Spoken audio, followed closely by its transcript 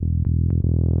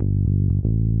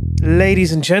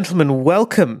Ladies and gentlemen,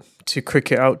 welcome to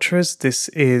Cricket Ultras. This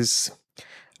is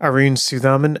Arun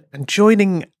Sudhaman, and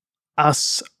joining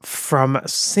us from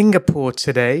Singapore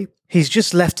today, he's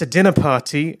just left a dinner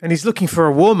party and he's looking for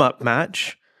a warm-up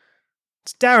match.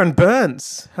 It's Darren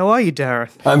Burns. How are you, Darren?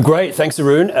 I'm great, thanks,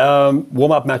 Arun.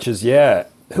 Warm-up matches, yeah.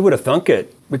 Who would have thunk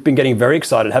it? We've been getting very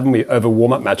excited, haven't we, over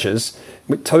warm-up matches.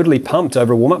 We're totally pumped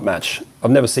over a warm-up match.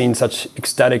 I've never seen such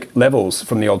ecstatic levels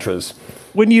from the Ultras.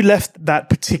 When you left that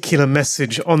particular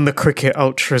message on the Cricket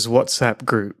Ultras WhatsApp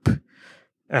group,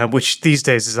 which these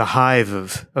days is a hive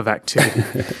of activity,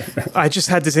 I just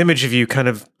had this image of you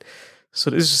this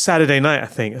was Saturday night, I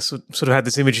think. I sort of had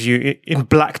this image of you in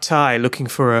black tie looking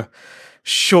for a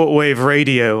shortwave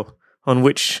radio on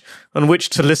which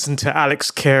to listen to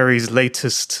Alex Carey's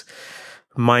latest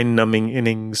mind-numbing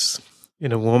innings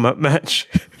in a warm-up match.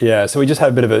 Yeah, so we just had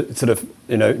a bit of a sort of,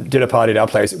 dinner party at our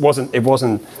place. It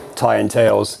wasn't tie and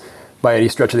tails by any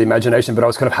stretch of the imagination, but I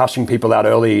was kind of hushing people out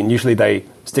early, and usually they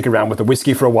stick around with the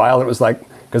whiskey for a while, and it was like,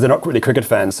 because they're not really cricket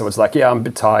fans, so it's like, yeah, I'm a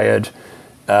bit tired.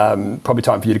 Probably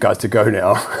time for you guys to go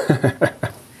now.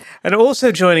 And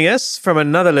also joining us from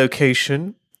another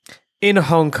location in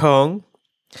Hong Kong,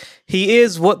 he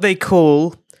is what they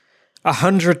call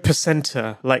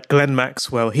 100%er, like Glenn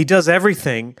Maxwell. He does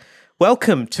everything.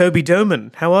 Welcome, Toby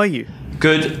Doman. How are you?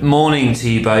 Good morning to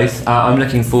you both. I'm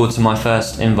looking forward to my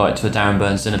first invite to a Darren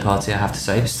Burns dinner party, I have to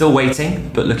say. Still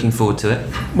waiting, but looking forward to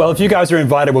it. Well, if you guys are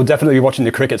invited, we'll definitely be watching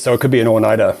the cricket, so it could be an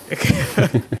all-nighter.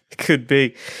 Could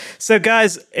be. So,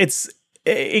 guys, it's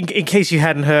in case you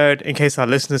hadn't heard, in case our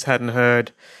listeners hadn't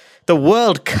heard, the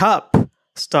World Cup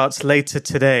starts later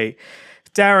today.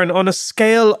 Darren, on a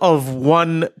scale of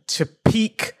 1 to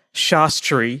peak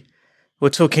Shastri, we're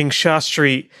talking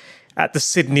Shastri at the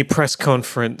Sydney press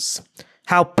conference,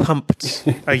 how pumped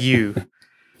are you?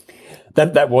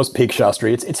 That was peak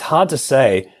Shastri. It's hard to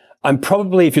say. I'm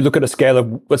probably, if you look at a scale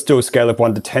of, let's do a scale of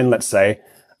 1 to 10, let's say,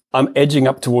 I'm edging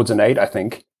up towards an 8, I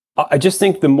think. I just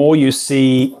think the more you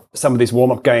see some of these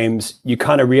warm-up games, you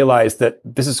kind of realize that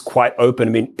this is quite open.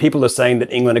 I mean, people are saying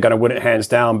that England are going to win it hands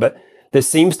down, but there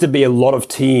seems to be a lot of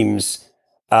teams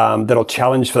that'll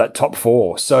challenge for that top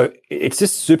 4. So it's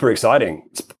just super exciting.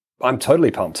 I'm totally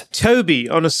pumped. Toby,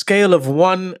 on a scale of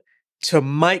 1 to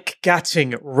Mike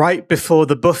Gatting right before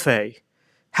the buffet,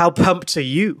 how pumped are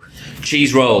you?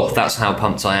 Cheese roll, that's how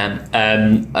pumped I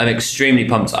am. I'm extremely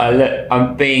pumped.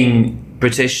 I'm being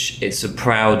British. It's a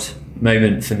proud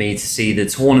moment for me to see the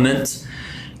tournament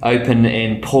open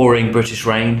in pouring British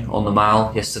rain on the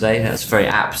Mall yesterday. That's very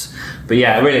apt. But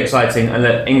yeah, really exciting. And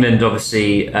look, England,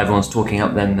 obviously, everyone's talking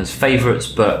up them as favourites,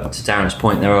 but to Darren's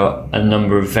point, there are a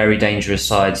number of very dangerous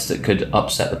sides that could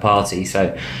upset the party.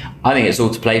 So I think it's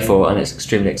all to play for, and it's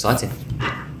extremely exciting.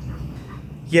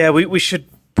 Yeah, we should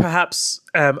perhaps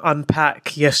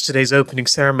unpack yesterday's opening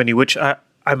ceremony, which I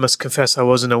must confess I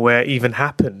wasn't aware even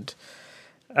happened.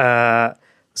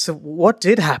 So what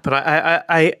did happen?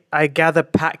 I gather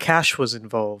Pat Cash was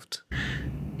involved.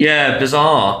 Yeah,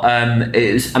 bizarre.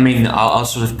 I'll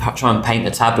sort of try and paint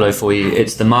the tableau for you.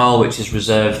 It's the Mall, which is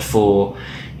reserved for,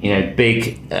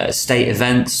 big state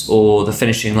events or the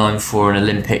finishing line for an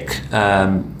Olympic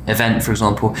event, for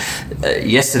example.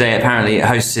 Yesterday, apparently, it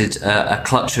hosted a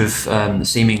clutch of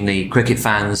seemingly cricket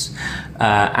fans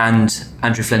and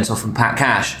Andrew Flintoff and Pat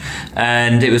Cash,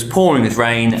 and it was pouring with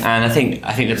rain. And I think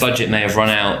the budget may have run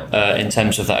out in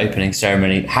terms of that opening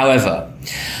ceremony. However,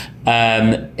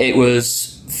 it was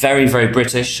very, very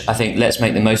British. I think let's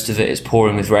make the most of it. It's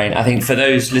pouring with rain. I think for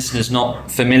those listeners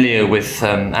not familiar with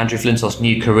Andrew Flintoff's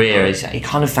new career, he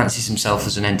kind of fancies himself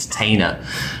as an entertainer,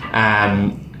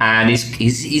 and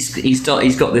he's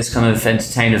got this kind of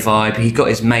entertainer vibe. He's got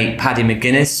his mate Paddy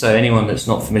McGuinness. So anyone that's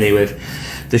not familiar with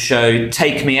the show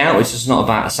Take Me Out, which is not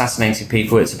about assassinating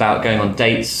people, it's about going on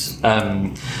dates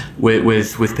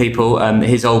with people.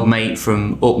 His old mate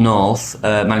from up north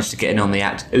managed to get in on the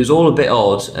act. It was all a bit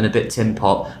odd and a bit tin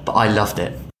pot, but I loved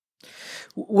it.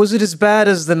 Was it as bad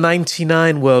as the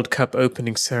 99 World Cup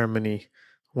opening ceremony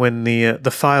when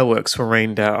the fireworks were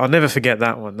rained out? I'll never forget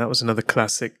that one. That was another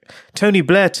classic. Tony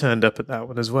Blair turned up at that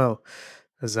one as well,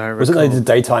 as I recall. Wasn't they the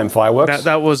daytime fireworks?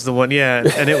 That was the one, yeah.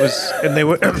 And it was, and they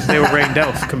were rained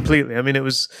out completely. I mean, it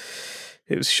was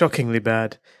shockingly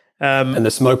bad. And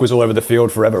the smoke was all over the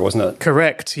field forever, wasn't it?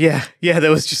 Correct. Yeah.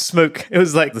 There was just smoke. It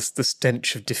was like the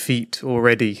stench of defeat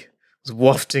already. It was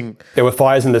wafting. There were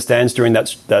fires in the stands during that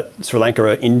Sri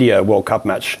Lanka-India World Cup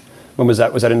match When was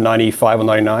that? Was that in 95 or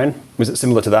 99? Was it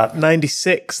similar to that?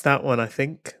 96, that one, I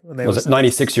think. Was it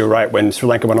 96? You're right, when Sri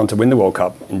Lanka went on to win the World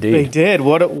Cup. Indeed. They did.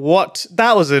 What?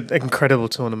 That was an incredible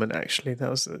tournament, actually. I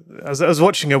was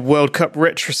watching a World Cup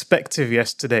retrospective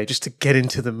yesterday just to get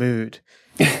into the mood.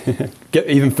 Get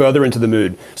even further into the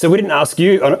mood. So we didn't ask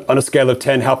you, on a scale of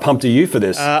 10, how pumped are you for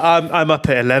this? I'm up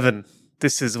at 11.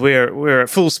 We're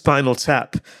at full Spinal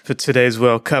Tap for today's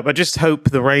World Cup. I just hope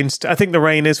the rain. I think the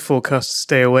rain is forecast to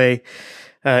stay away.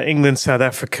 England, South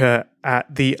Africa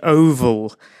at the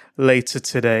Oval later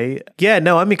today. Yeah,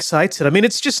 no, I'm excited. I mean,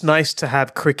 it's just nice to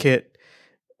have cricket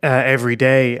every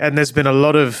day, and there's been a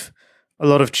lot of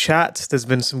chat. There's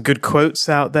been some good quotes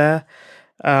out there.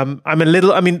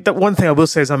 The one thing I will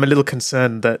say is I'm a little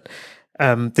concerned that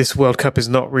this World Cup is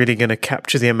not really going to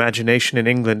capture the imagination in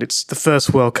England. It's the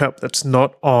first World Cup that's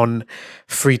not on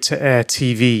free-to-air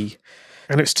TV,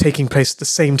 and it's taking place at the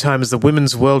same time as the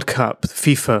Women's World Cup, the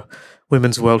FIFA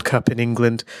Women's World Cup in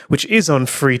England, which is on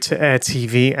free-to-air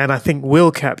TV, and I think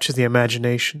will capture the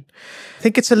imagination. I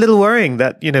think it's a little worrying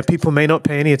that, people may not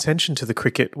pay any attention to the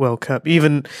Cricket World Cup,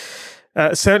 even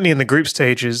certainly in the group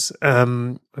stages.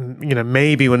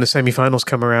 Maybe when the semi-finals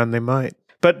come around, they might.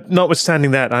 But notwithstanding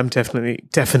that, I'm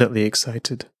definitely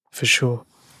excited, for sure.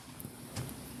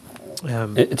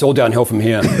 It's all downhill from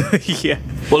here. Yeah.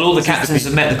 Well, all the captains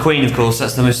have met the Queen, of course.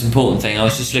 That's the most important thing. I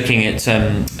was just looking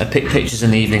at pictures in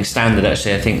the Evening Standard,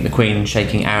 actually. I think the Queen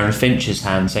shaking Aaron Finch's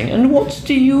hand, saying, "And what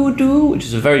do you do?" Which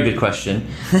is a very good question.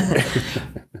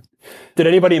 Did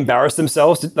anybody embarrass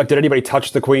themselves? Did anybody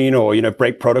touch the Queen or,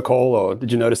 break protocol? Or did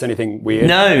you notice anything weird?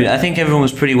 No, I think everyone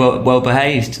was pretty well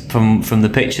behaved from the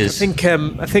pictures.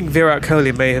 I think Virat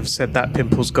Kohli may have said that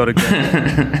pimple's got to go.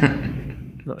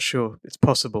 Not sure. It's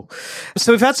possible.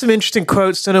 So we've had some interesting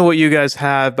quotes. Don't know what you guys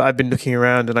have, but I've been looking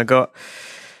around and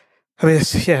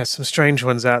some strange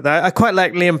ones out there. I quite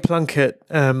like Liam Plunkett.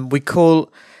 We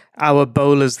call our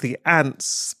bowlers the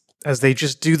ants, as they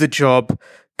just do the job,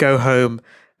 go home,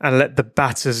 and let the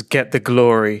batters get the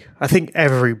glory. I think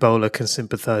every bowler can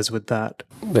sympathise with that.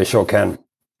 They sure can.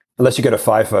 Unless you get a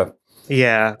fifer.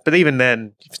 Yeah, but even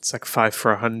then, it's like 5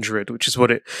 for 100, which is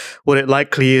what it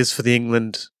likely is for the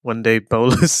England one-day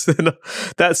bowlers.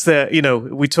 That's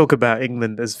we talk about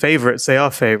England as favourites. They are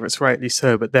favourites, rightly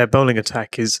so, but their bowling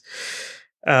attack is,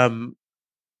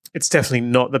 it's definitely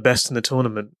not the best in the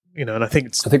tournament. And I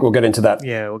think we'll get into that.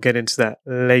 Yeah, we'll get into that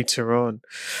later on.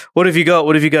 What have you got?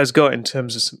 What have you guys got in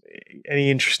terms of any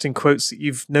interesting quotes that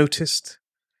you've noticed?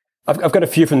 I've got a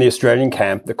few from the Australian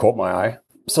camp that caught my eye.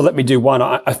 So let me do one.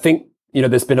 I think,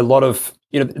 there's been a lot of,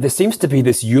 there seems to be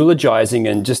this eulogizing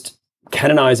and just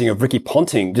canonizing of Ricky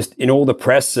Ponting just in all the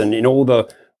press and in all the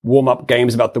warm-up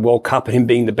games about the World Cup and him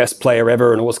being the best player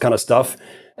ever and all this kind of stuff.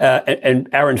 And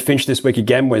Aaron Finch this week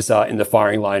again was in the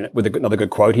firing line with another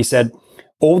good quote. He said,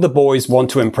 "All the boys want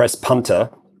to impress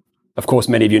punter." Of course,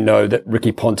 many of you know that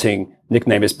Ricky Ponting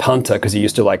nickname is punter because he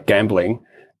used to like gambling,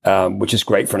 which is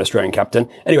great for an Australian captain.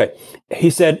 Anyway,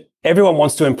 he said, "Everyone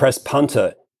wants to impress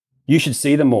punter. You should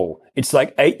see them all. It's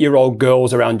like 8-year-old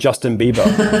girls around Justin Bieber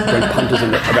when punters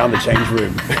around the change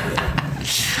room."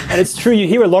 And it's true. You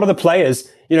hear a lot of the players,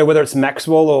 whether it's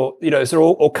Maxwell or, they're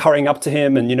all currying up to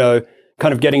him and,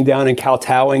 kind of getting down and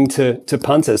kowtowing to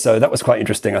punters. So that was quite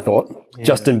interesting, I thought. Yeah.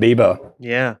 Justin Bieber.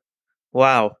 Yeah.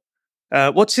 Wow.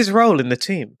 What's his role in the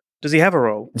team? Does he have a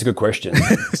role? It's a good question.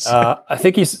 I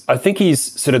think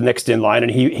he's sort of next in line,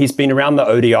 and he's been around the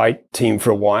ODI team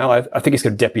for a while. I think he's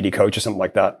got a deputy coach or something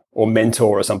like that, or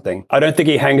mentor or something. I don't think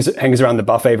he hangs around the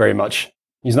buffet very much.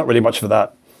 He's not really much for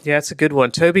that. Yeah, it's a good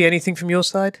one. Toby, anything from your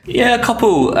side? Yeah, a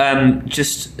couple.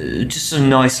 Just some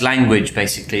nice language,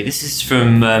 basically. This is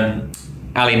from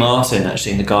Ali Martin,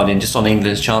 actually, in The Guardian, just on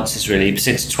England's chances, really,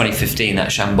 since 2015, that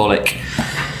shambolic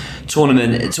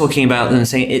tournament, talking about them,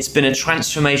 saying it's been a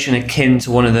transformation akin to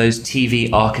one of those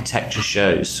TV architecture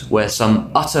shows where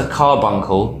some utter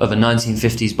carbuncle of a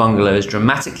 1950s bungalow is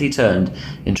dramatically turned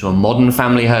into a modern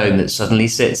family home that suddenly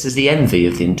sits as the envy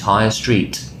of the entire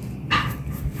street,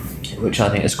 which I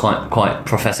think is quite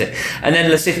prophetic. And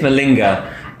then Lasith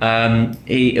Malinga,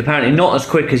 he apparently not as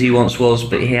quick as he once was,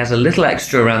 but he has a little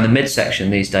extra around the midsection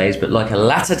these days, but like a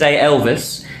latter-day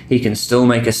Elvis, he can still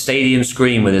make a stadium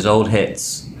scream with his old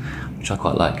hits, which I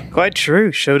quite like. Quite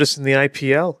true. Showed us in the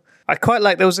IPL. I quite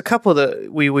like. There was a couple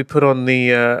that we put on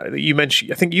the. You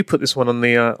mentioned. I think you put this one on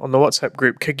the WhatsApp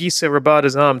group. Kagisa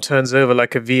Rabada's arm turns over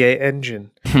like a V8 engine.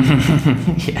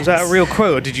 Yes. Was that a real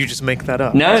quote, or did you just make that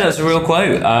up? No, that's a real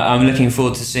quote. I'm looking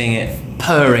forward to seeing it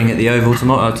purring at the Oval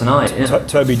tonight. Yeah.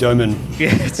 Toby Doman.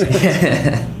 Yeah.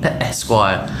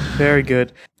 Esquire. Very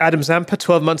good. Adam Zampa.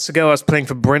 12 months ago, I was playing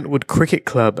for Brentwood Cricket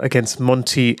Club against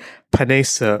Monty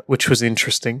Panesa, which was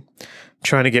interesting,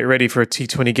 trying to get ready for a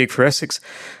T20 gig for Essex.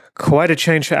 Quite a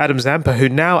change for Adam Zampa, who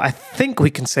now I think we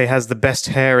can say has the best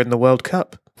hair in the World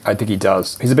Cup. I think he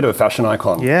does. He's a bit of a fashion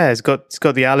icon. Yeah, he's got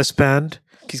the Alice band.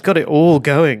 He's got it all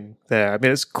going there. I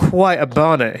mean, it's quite a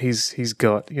barnet he's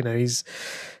got. You know,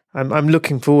 I'm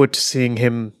looking forward to seeing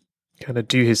him kind of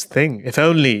do his thing. If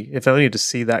only to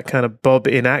see that kind of Bob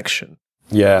in action.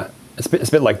 Yeah, it's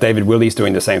a bit like David Willey's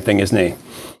doing the same thing, isn't he?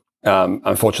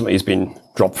 Unfortunately, he's been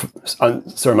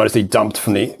unceremoniously dumped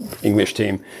from the English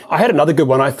team. I had another good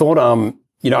one. I thought, I'm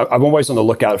always on the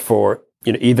lookout for,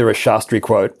 either a Shastri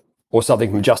quote or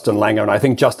something from Justin Langer. And I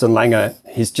think Justin Langer,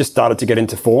 he's just started to get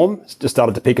into form, just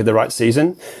started to peak at the right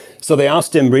season. So they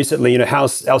asked him recently,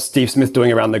 how's Steve Smith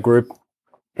doing around the group?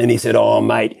 And he said, oh,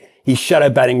 mate, he's shadow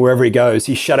batting wherever he goes.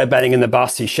 He's shadow batting in the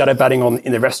bus. He's shadow batting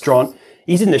in the restaurant.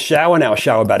 He's in the shower now,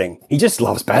 shower batting. He just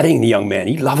loves batting, the young man.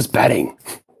 He loves batting.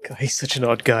 God, he's such an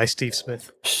odd guy, Steve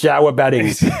Smith. Shower batting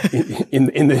in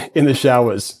the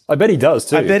showers. I bet he does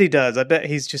too. I bet he does. I bet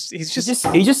he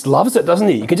just loves it, doesn't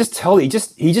he? You can just tell he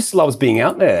just loves being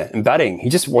out there and batting. He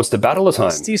just wants to bat all the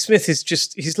time. Steve Smith is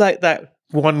he's like that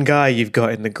one guy you've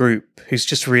got in the group who's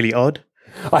just really odd.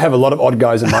 I have a lot of odd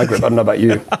guys in my group. I don't know about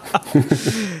you.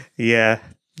 Yeah,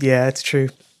 it's true.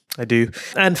 I do.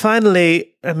 And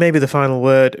finally, and maybe the final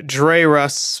word, Dre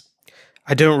Russ.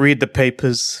 I don't read the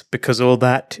papers because all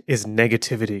that is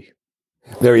negativity.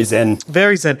 Very zen.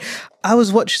 Very zen. I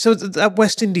was watching, so that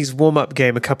West Indies warm-up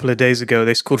game a couple of days ago,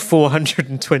 they scored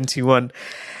 421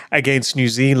 against New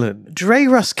Zealand. Dre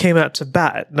Russ came out to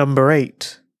bat at number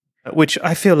 8, which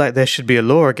I feel like there should be a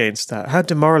law against that. How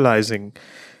demoralizing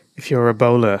if you're a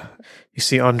bowler. You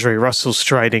see Andre Russell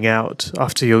striding out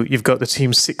after you've got the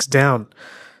team 6 down.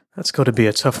 That's got to be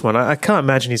a tough one. I can't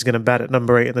imagine he's going to bat at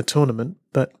number 8 in the tournament,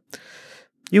 but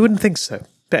you wouldn't think so.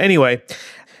 But anyway,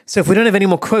 so if we don't have any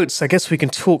more quotes, I guess we can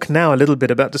talk now a little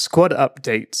bit about the squad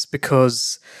updates,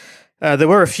 because there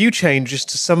were a few changes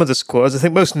to some of the squads. I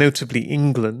think most notably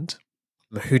England,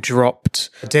 who dropped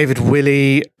David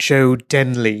Willey, Joe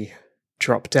Denley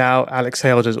dropped out. Alex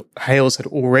Hales had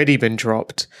already been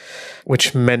dropped,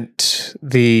 which meant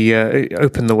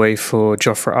opened the way for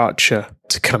Jofra Archer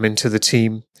to come into the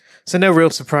team. So no real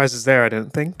surprises there, I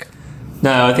don't think.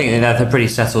 No, I think they're pretty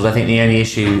settled. I think the only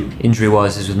issue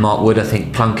injury-wise is with Mark Wood. I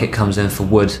think Plunkett comes in for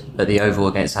Wood at the Oval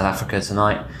against South Africa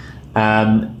tonight.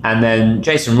 And then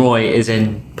Jason Roy is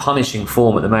in punishing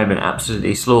form at the moment,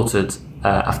 absolutely slaughtered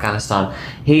Afghanistan.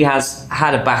 He has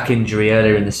had a back injury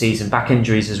earlier in the season. Back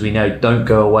injuries, as we know, don't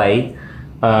go away.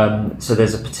 So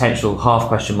there's a potential half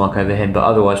question mark over him, but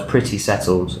otherwise pretty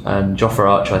settled. And Jofra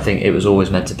Archer, I think it was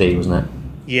always meant to be, wasn't it?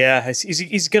 Yeah,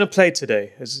 he's going to play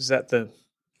today. Is that the...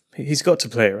 He's got to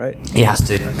play, right? He has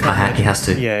to. He has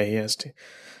to. Yeah, he has to.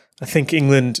 I think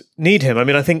England need him. I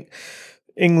mean, I think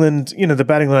England, the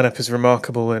batting lineup is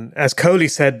remarkable. And as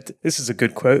Kohli said, this is a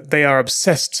good quote, they are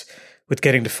obsessed with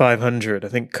getting to 500. I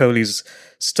think Kohli's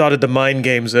started the mind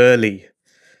games early.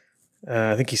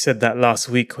 I think he said that last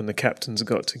week when the captains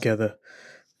got together.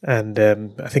 And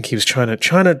I think he was trying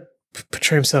to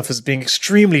portray himself as being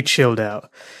extremely chilled out,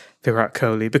 Virat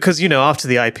Kohli. Because, after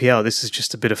the IPL, this is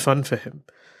just a bit of fun for him.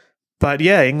 But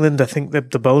yeah, England, I think the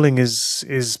bowling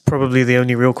is probably the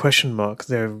only real question mark.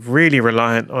 They're really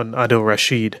reliant on Adil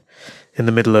Rashid in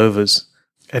the middle overs.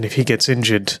 And if he gets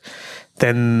injured,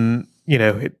 then,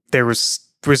 their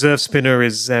reserve spinner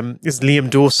is Liam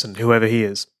Dawson, whoever he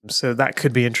is. So that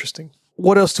could be interesting.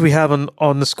 What else do we have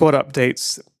on the squad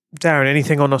updates? Darren,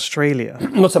 anything on Australia?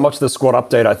 Not so much the squad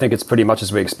update. I think it's pretty much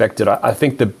as we expected. I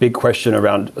think the big question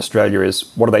around Australia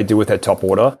is what do they do with their top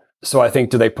order? So I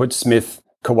think, do they put Smith,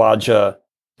 Khawaja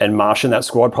and Marsh in that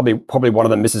squad? Probably one of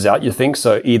them misses out, you think?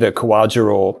 So either Khawaja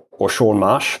or Sean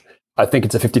Marsh. I think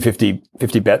it's a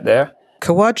 50-50 bet there.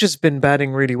 Khawaja's been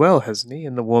batting really well, hasn't he,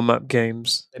 in the warm-up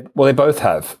games? Well, they both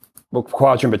have. Well,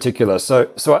 Khawaja in particular.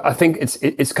 So I think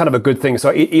it's kind of a good thing.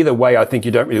 So either way, I think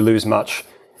you don't really lose much,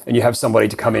 and you have somebody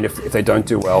to come in if they don't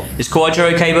do well. Is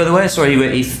Khawaja okay, by the way?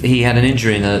 Sorry, he had an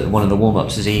injury in one of the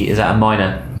warm-ups. Is that a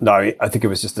minor? No, I think it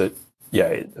was just a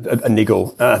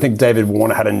niggle. I think David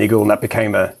Warner had a niggle, and that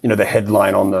became the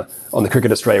headline on the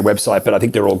Cricket Australia website. But I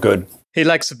think they're all good. He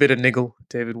likes a bit of niggle,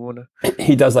 David Warner.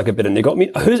 He does like a bit of niggle. I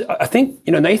mean, I think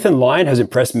Nathan Lyon has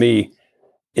impressed me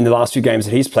in the last few games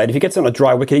that he's played. If he gets on a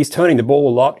dry wicket, he's turning the ball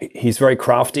a lot. He's very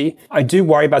crafty. I do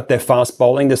worry about their fast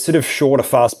bowling. They're sort of short a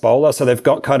fast bowler, so they've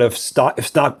got kind of if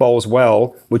Stark bowls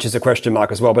well, which is a question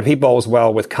mark as well. But if he bowls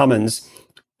well with Cummins,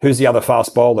 who's the other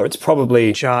fast bowler? It's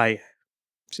probably Jai.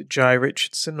 Is it Jai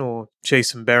Richardson or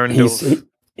Jason Berendorf?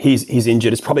 He's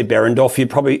injured. It's probably Berendorf. You'd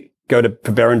probably go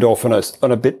for Berendorf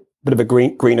on a bit bit of a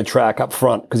greener track up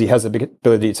front because he has the big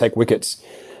ability to take wickets.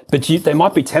 But they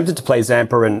might be tempted to play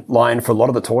Zampa and Lyon for a lot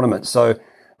of the tournament. So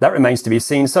that remains to be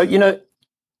seen. So,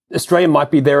 Australia might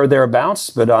be there or thereabouts,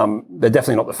 but they're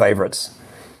definitely not the favourites.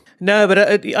 No,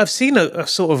 but I've seen a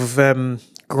sort of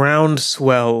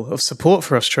groundswell of support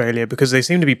for Australia because they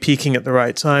seem to be peaking at the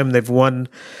right time. They've won,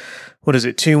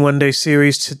 2 one-day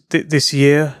series this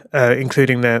year,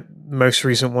 including their most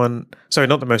recent one. Sorry,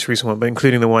 not the most recent one, but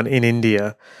including the one in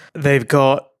India. They've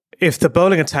got, if the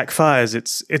bowling attack fires,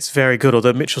 it's very good,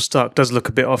 although Mitchell Starc does look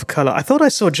a bit off colour. I thought I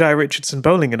saw Jai Richardson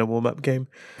bowling in a warm-up game.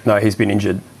 No, he's been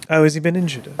injured. Oh, has he been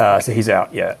injured? So he's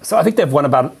out, yeah. So I think they've won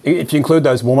about, if you include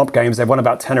those warm-up games, they've won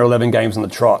about 10 or 11 games on the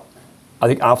trot. I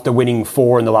think after winning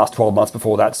 4 in the last 12 months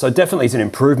before that. So definitely it's an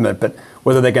improvement, but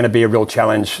whether they're going to be a real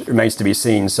challenge remains to be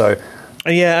seen. So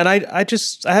yeah, and I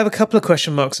have a couple of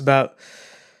question marks about,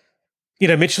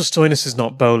 Mitchell Stoinis is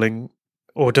not bowling,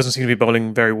 or doesn't seem to be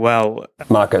bowling very well.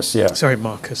 Marcus, yeah. Sorry,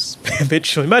 Marcus.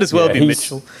 Mitchell. He might as well be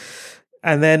Mitchell.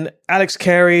 And then Alex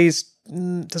Carey's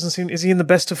doesn't seem... Is he in the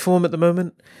best of form at the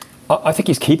moment? I think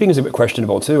his keeping is a bit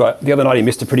questionable too. The other night he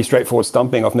missed a pretty straightforward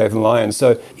stumping off Nathan Lyon.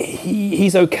 So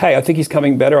he's okay. I think he's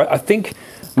coming better. I think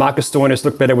Marcus Stoinis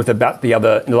looked better with the bat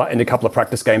in a couple of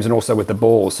practice games and also with the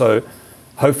ball. So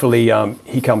hopefully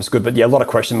he comes good. But yeah, a lot of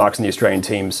question marks in the Australian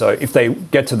team. So if they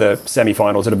get to the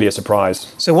semi-finals, it'll be a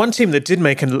surprise. So one team that did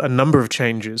make a number of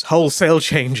changes, wholesale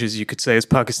changes, you could say, is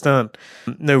Pakistan.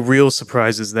 No real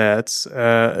surprises there. It's,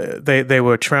 they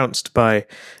were trounced by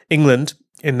England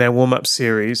in their warm-up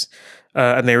series,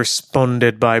 and they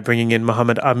responded by bringing in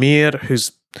Mohammad Amir,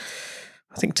 who's,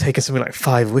 I think, taken something like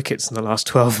 5 wickets in the last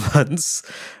 12 months,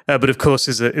 but of course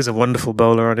is a wonderful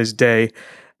bowler on his day.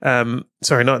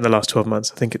 Sorry, not in the last 12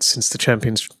 months. I think it's since the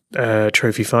Champions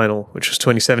Trophy final, which was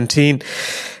 2017.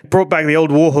 Brought back the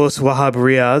old warhorse Wahab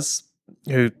Riaz,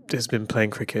 who has been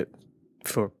playing cricket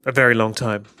for a very long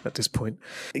time at this point.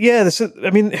 Yeah,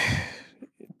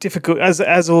 difficult,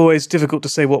 as always, difficult to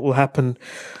say what will happen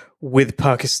with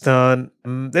Pakistan.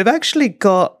 They've actually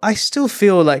got, I still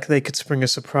feel like they could spring a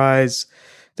surprise.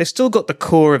 They've still got the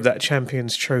core of that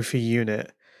Champions Trophy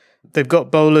unit. They've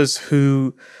got bowlers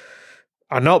who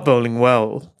are not bowling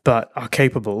well, but are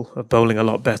capable of bowling a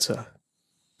lot better.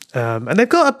 And they've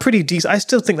got a pretty decent, I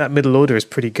still think that middle order is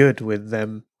pretty good with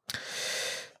them.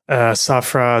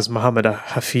 Sarfraz, Muhammad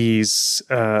Hafiz,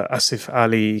 Asif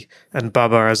Ali, and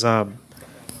Babar Azam.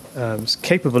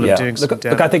 Capable of doing some damage.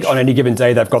 Look, I think on any given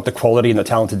day they've got the quality and the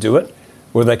talent to do it.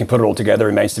 Whether they can put it all together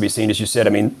remains to be seen, as you said. I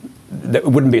mean, it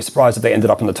wouldn't be a surprise if they ended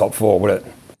up in the top 4, would it?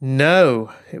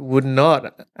 No, it would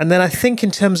not. And then I think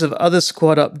in terms of other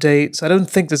squad updates, I don't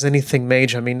think there's anything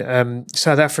major. I mean,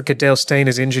 South Africa, Dale Steyn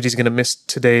is injured. He's going to miss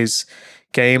today's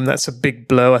game. That's a big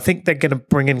blow. I think they're going to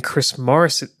bring in Chris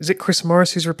Morris. Is it Chris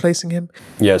Morris who's replacing him?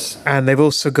 Yes. And they've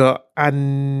also got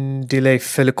Andile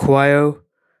Felikwayo,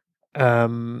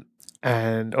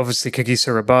 and obviously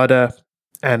Kagiso Rabada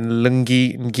and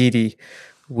Lungi Ngidi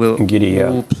will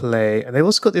all play. And they've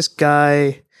also got this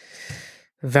guy,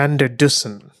 Van der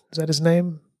Dussen. Is that his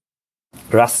name?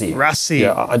 Rassi.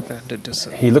 Yeah, Van der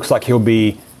Dussen. He looks like he'll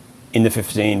be in the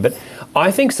 15. But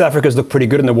I think South Africa's looked pretty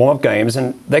good in the warm-up games,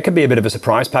 and they could be a bit of a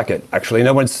surprise packet, actually.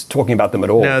 No one's talking about them at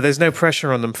all. No, there's no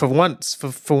pressure on them. For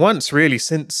once, really,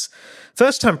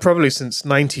 first time probably since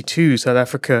 92, South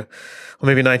Africa, or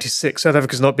maybe 96, South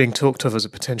Africa's not being talked of as a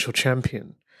potential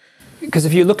champion. Because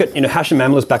if you look at, Hashim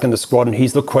Amla's back in the squad, and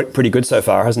he's looked pretty good so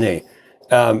far, hasn't he?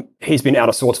 He's been out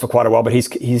of sorts for quite a while, but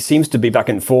he seems to be back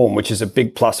in form, which is a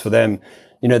big plus for them.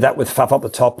 That with Faf up the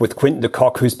top, with Quinton de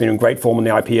Kock, who's been in great form in the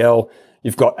IPL.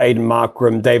 You've got Aidan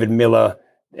Markram, David Miller,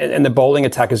 and the bowling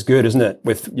attack is good, isn't it?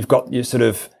 You've got your sort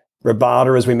of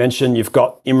Rabada, as we mentioned. You've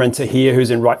got Imran Tahir, who's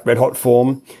in red hot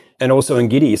form, and also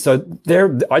Ngidi. So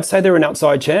I'd say they're an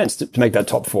outside chance to make that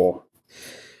top 4.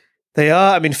 They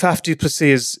are. I mean, Faf du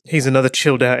Plessis he's another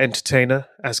chilled out entertainer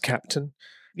as captain.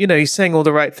 He's saying all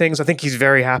the right things. I think he's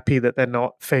very happy that they're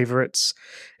not favourites.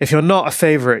 If you're not a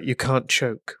favourite, you can't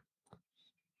choke,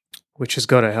 which has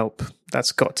got to help.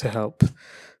 That's got to help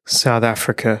South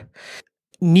Africa.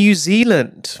 New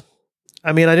Zealand.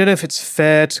 I mean, I don't know if it's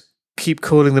fair to keep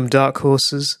calling them dark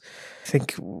horses. I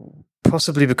think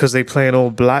possibly because they play in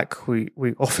all black, we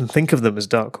often think of them as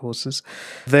dark horses.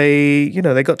 They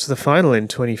got to the final in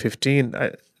 2015.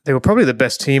 They were probably the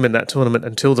best team in that tournament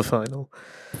until the final.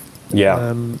 Yeah.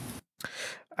 I'm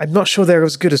not sure they're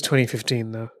as good as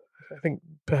 2015, though. I think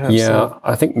perhaps... Yeah,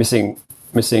 I think missing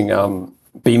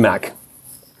BMAC,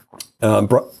 up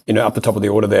the top of the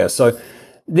order there. So,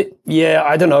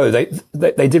 I don't know.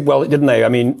 They did well, didn't they? I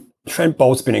mean, Trent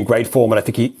Bolt's been in great form, and I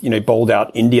think he, bowled out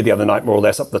India the other night, more or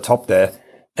less, up the top there.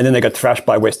 and then they got thrashed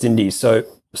by West Indies. So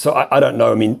I don't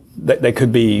know. I mean, they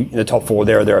could be in the top 4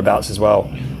 there or thereabouts as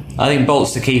well. I think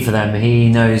Bolt's the key for them. He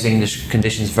knows English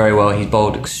conditions very well. He's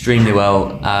bowled extremely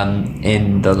well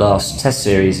in the last Test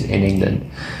series in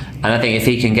England. And I think if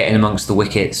he can get in amongst the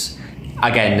wickets,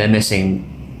 again, they're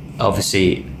missing,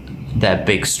 obviously, their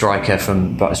big strike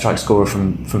scorer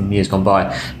from years gone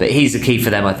by. But he's the key for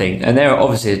them, I think. And they're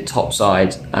obviously a top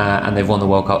side, and they've won the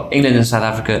World Cup. England and South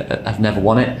Africa have never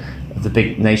won it, the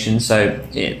big nations. So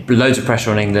loads of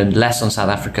pressure on England, less on South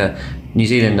Africa. New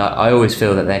Zealand, I always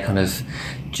feel that they're kind of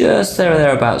just there or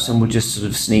thereabouts and will just sort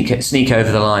of sneak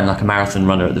over the line like a marathon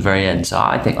runner at the very end. So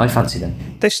I think I fancy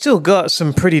them. They've still got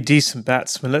some pretty decent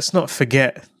batsmen. Let's not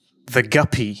forget the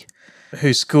Guppy,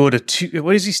 who scored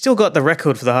he still got the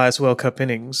record for the highest World Cup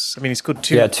innings. I mean, he scored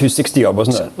 260 odd,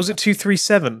 wasn't it? Was it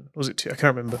 237? Was it 2? I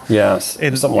can't remember. Yes,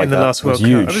 in something like the that. last World Cup.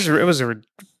 It was a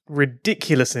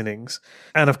ridiculous innings.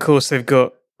 And of course, they've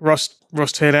got Ross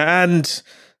Taylor and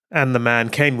the man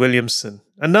Kane Williamson,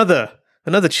 another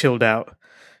chilled out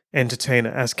entertainer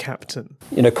as captain.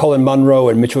 Colin Munro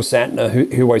and Mitchell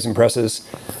Santner, who always impresses.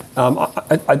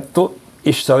 I thought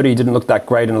Ish Sodhi didn't look that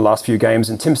great in the last few games,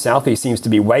 and Tim Southee seems to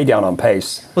be way down on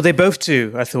pace. Well, they both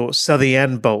do. I thought Southee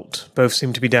and Bolt both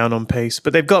seem to be down on pace,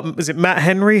 but they've got, is it Matt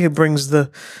Henry who brings I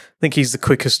think he's the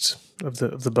quickest of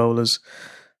the bowlers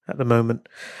at the moment.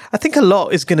 I think a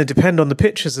lot is going to depend on the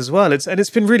pitches as well. It's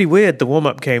been really weird, the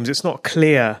warm-up games. It's not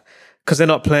clear, because they're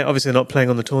not playing, obviously they're not playing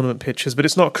on the tournament pitches, but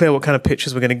it's not clear what kind of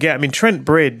pitches we're going to get. I mean, Trent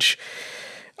Bridge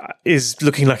is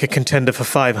looking like a contender for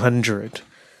 500.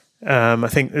 I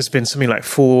think there's been something like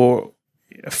four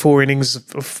innings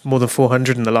of more than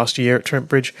 400 in the last year at Trent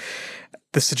Bridge.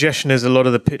 The suggestion is a lot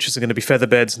of the pitches are going to be feather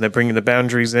beds and they're bringing the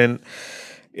boundaries in.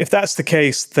 If that's the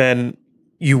case, then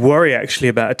you worry actually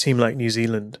about a team like New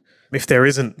Zealand if there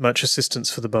isn't much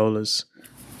assistance for the bowlers.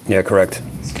 Yeah, correct.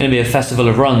 It's going to be a festival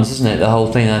of runs, isn't it? The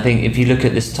whole thing. I think if you look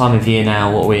at this time of year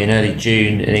now, what we're in early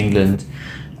June in England,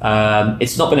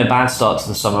 it's not been a bad start to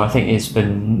the summer. I think it's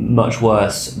been much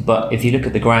worse. But if you look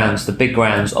at the grounds, the big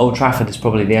grounds, Old Trafford is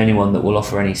probably the only one that will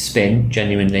offer any spin,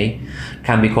 genuinely.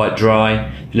 Can be quite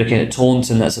dry. If you're looking at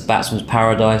Taunton, that's a batsman's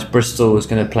paradise. Bristol is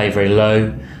going to play very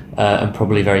low and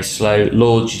probably very slow.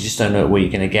 Lords, you just don't know what you're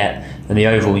going to get. And the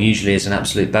Oval usually is an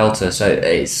absolute belter. So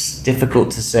it's difficult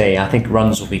to say. I think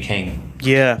runs will be king.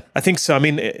 Yeah, I think so. I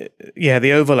mean,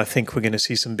 the Oval, I think we're going to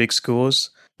see some big scores.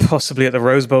 Possibly at the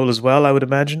Rose Bowl as well, I would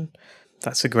imagine.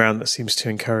 That's a ground that seems to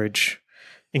encourage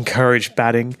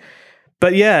batting.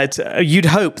 But yeah, you'd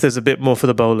hope there's a bit more for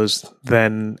the bowlers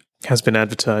than has been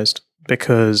advertised,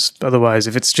 because otherwise,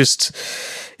 if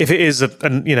it is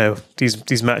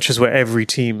these matches where every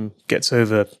team gets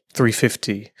over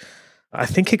 350, I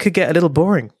think it could get a little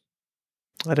boring.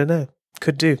 I don't know.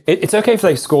 Could do. It's okay if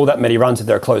they score that many runs if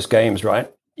they're close games,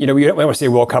 right? We don't want to see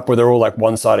a World Cup where they're all like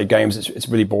one-sided games. It's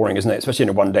really boring, isn't it? Especially in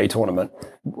a one-day tournament.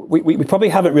 We probably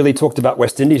haven't really talked about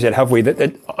West Indies yet, have we?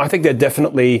 I think they're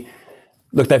definitely...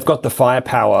 Look, they've got the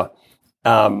firepower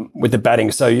with the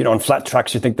batting. So, on flat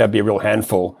tracks, you think they'd be a real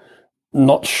handful.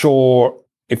 Not sure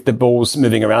if the ball's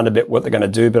moving around a bit what they're going to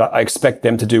do, but I expect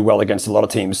them to do well against a lot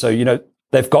of teams. So,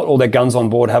 they've got all their guns on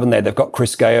board, haven't they? They've got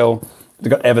Chris Gale. They've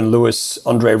got Evan Lewis,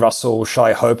 Andre Russell,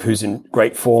 Shai Hope, who's in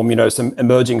great form. Some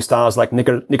emerging stars like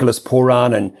Nicholas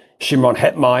Pooran and Shimron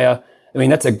Hetmeyer. I mean,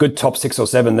 that's a good top 6 or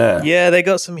 7 there. Yeah, they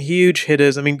got some huge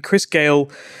hitters. I mean, Chris Gale,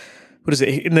 what is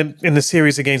it? In the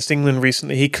series against England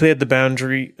recently, he cleared the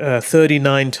boundary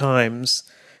 39 times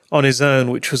on his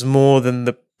own, which was more than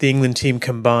the England team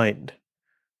combined.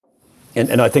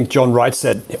 And I think John Wright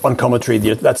said on commentary,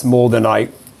 that's more than I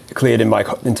cleared in my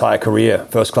entire career,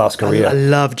 first-class career. I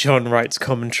love John Wright's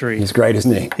commentary. He's great,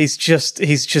 isn't he? He's just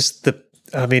it's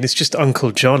just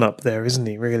Uncle John up there, isn't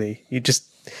he, really?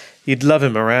 You'd love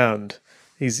him around.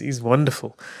 He's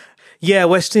wonderful. Yeah,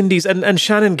 West Indies, and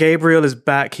Shannon Gabriel is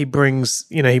back. He brings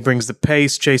the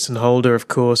pace. Jason Holder, of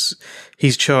course,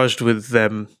 he's charged with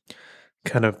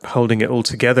kind of holding it all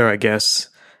together, I guess,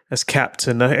 as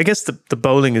captain. I guess the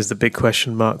bowling is the big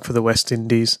question mark for the West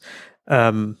Indies.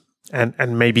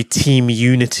 And maybe team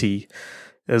unity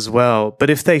as well. But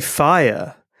if they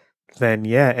fire, then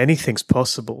yeah, anything's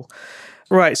possible.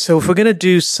 Right, so if we're going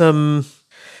to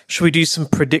should we do some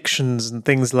predictions and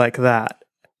things like that?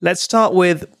 Let's start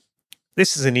with,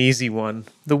 this is an easy one,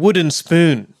 the wooden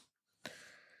spoon.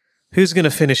 Who's going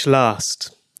to finish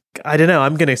last? I don't know,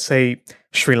 I'm going to say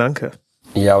Sri Lanka.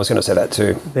 Yeah, I was going to say that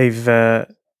too. They've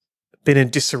been in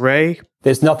disarray.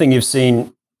 There's nothing you've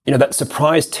seen. That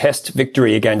surprise test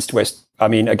victory against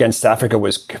against Africa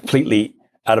was completely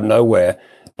out of nowhere.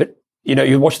 But,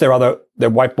 you watch their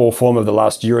white ball form of the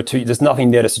last year or two, there's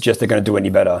nothing there to suggest they're going to do any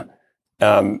better.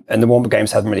 and the warm-up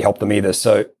games haven't really helped them either.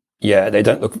 So yeah, they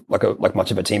don't look like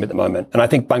much of a team at the moment. And I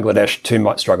think Bangladesh too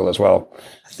might struggle as well.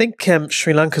 I think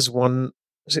Sri Lanka's won,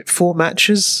 was it 4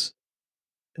 matches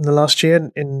in the last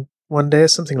year in one day or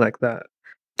something like that.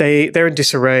 They're in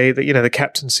disarray. That the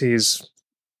captaincy is,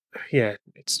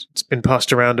 it's been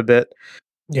passed around a bit.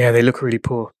 Yeah, they look really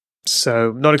poor.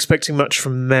 So not expecting much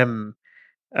from them.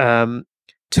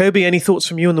 Toby, any thoughts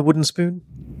from you on the wooden spoon?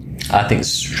 I think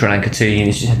Sri Lanka too. You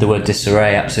just had the word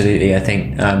disarray. Absolutely, I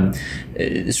think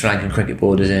the Sri Lankan cricket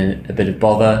board is in a bit of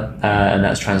bother, and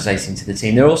that's translating to the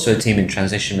team. They're also a team in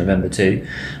transition, remember too,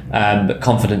 but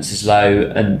confidence is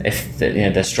low. And if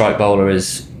their strike bowler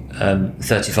is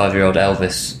 35-year-old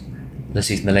Elvis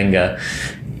Lasith Malinga,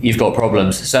 you've got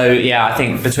problems. So yeah, I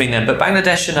think between them, but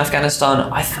Bangladesh and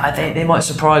Afghanistan, I think they might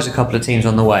surprise a couple of teams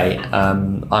on the way.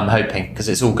 I'm hoping, because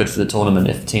it's all good for the tournament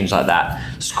if teams like that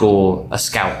score a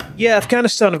scalp. Yeah,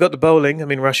 Afghanistan have got the bowling. I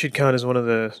mean, Rashid Khan is one of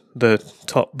the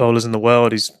top bowlers in the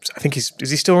world. Is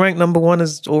he still ranked number 1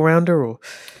 as all-rounder, or?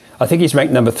 I think he's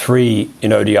ranked number 3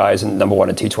 in ODIs and number 1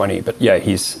 in T20. But yeah,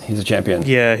 he's a champion.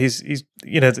 Yeah, he's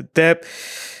their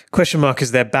question mark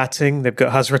is their batting. They've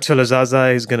got Hazratullah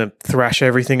Zaza, who's going to thrash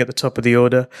everything at the top of the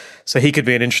order. So he could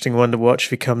be an interesting one to watch if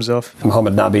he comes off.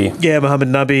 Mohammad Nabi. Yeah, Mohammad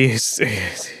Nabi,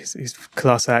 he's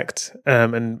class act.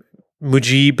 And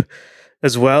Mujib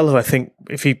as well, who I think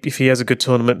if he has a good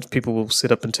tournament, people will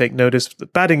sit up and take notice. The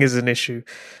batting is an issue.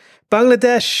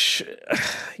 Bangladesh,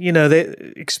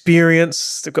 they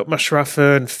experience. They've got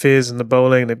Mashrafa and Fiz in the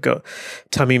bowling. They've got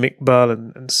Tamim Iqbal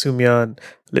and Sumya and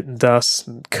Lytton Das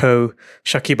and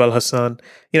Shakib Al Hassan.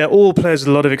 All players with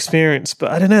a lot of experience,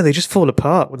 but I don't know. They just fall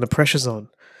apart when the pressure's on.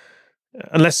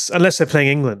 Unless they're playing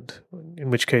England, in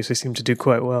which case they seem to do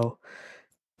quite well.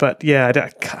 But yeah,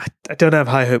 I don't have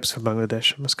high hopes for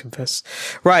Bangladesh, I must confess.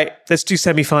 Right, let's do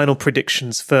semi-final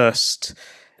predictions first.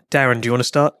 Darren, do you want to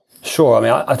start? Sure. I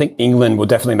mean, I think England will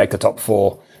definitely make the top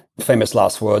 4. Famous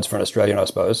last words for an Australian, I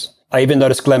suppose. I even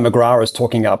noticed Glenn McGrath is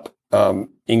talking up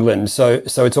England. So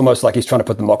it's almost like he's trying to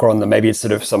put the mocker on them. Maybe it's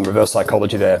sort of some reverse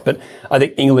psychology there. But I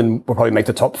think England will probably make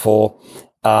the top 4.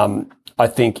 I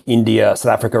think India,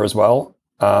 South Africa as well.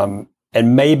 And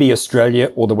maybe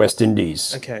Australia or the West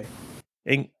Indies. Okay.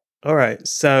 All right.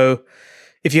 So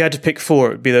if you had to pick 4, it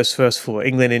would be those first 4.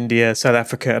 England, India, South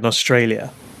Africa and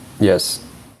Australia. Yes.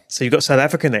 So you've got South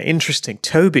Africa in there. Interesting.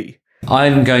 Toby?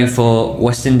 I'm going for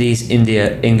West Indies,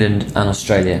 India, England and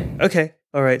Australia. Okay.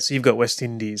 All right. So you've got West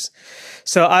Indies.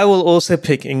 So I will also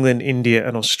pick England, India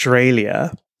and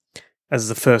Australia as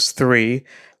the first 3.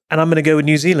 And I'm going to go with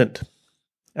New Zealand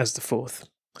as the 4th.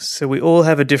 So we all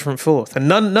have a different 4th. And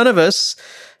none of us,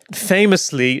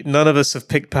 famously, none of us have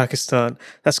picked Pakistan.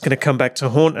 That's going to come back to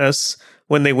haunt us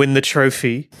when they win the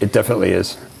trophy. It definitely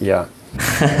is. Yeah.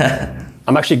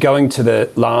 I'm actually going to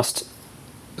the last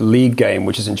league game,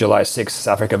 which is in July 6th,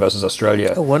 South Africa versus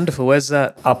Australia. Oh, wonderful. Where's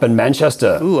that? Up in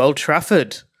Manchester. Ooh, Old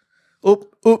Trafford. Up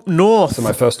north. So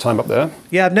my first time up there.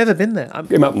 Yeah, I've never been there.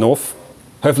 I'm up north.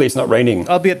 Hopefully it's not raining.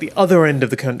 I'll be at the other end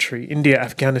of the country, India,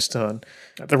 Afghanistan,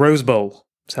 at the Rose Bowl,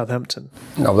 Southampton.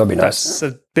 No, that'd be nice.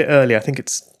 That's a bit early. I think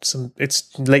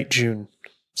it's late June,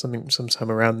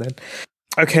 sometime around then.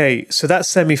 Okay, so that's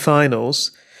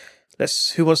semi-finals.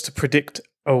 Who wants to predict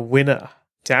a winner?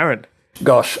 Darren.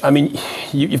 Gosh, I mean,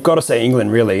 you've got to say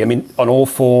England, really. I mean, on all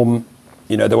form,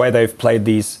 the way they've played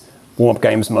these warm-up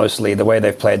games mostly, the way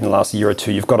they've played in the last year or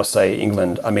two, you've got to say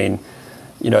England. I mean,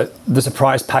 the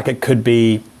surprise packet could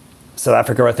be South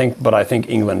Africa, I think, but I think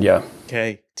England, yeah.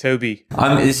 Okay, Toby.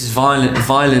 This is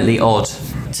violently odd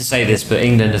to say this, but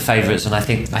England are favourites, and I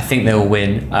think they will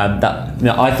win.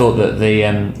 I thought that the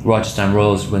Rajasthan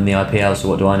Royals win the IPL, so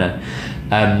what do I know?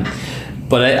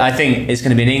 But I think it's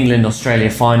going to be an England-Australia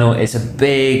final. It's a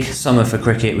big summer for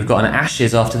cricket. We've got an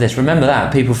Ashes after this. Remember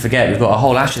that. People forget. We've got a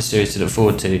whole Ashes series to look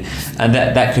forward to. And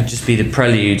that could just be the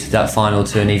prelude, that final,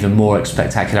 to an even more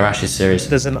spectacular Ashes series.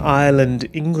 There's an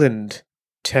Ireland-England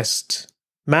test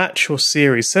match or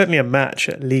series. Certainly a match,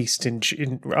 at least,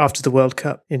 after the World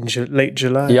Cup in late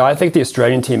July. Yeah, I think the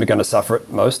Australian team are going to suffer it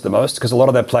the most, because a lot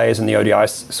of their players in the ODI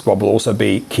squad will also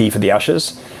be key for the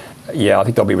Ashes. Yeah, I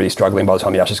think they'll be really struggling by the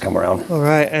time the Ashes come around. All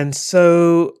right, and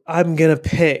so I'm going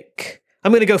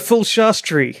to go full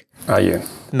Shastri. Are you?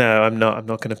 No, I'm not. I'm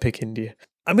not going to pick India.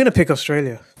 I'm going to pick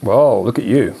Australia. Whoa, look at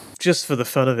you. Just for the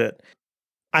fun of it.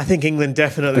 I think England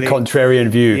definitely... The contrarian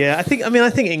view. Yeah, I think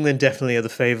England definitely are the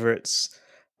favourites.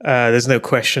 There's no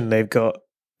question they've got...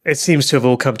 It seems to have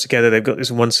all come together. They've got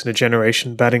this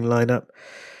once-in-a-generation batting lineup.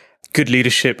 Good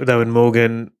leadership with Owen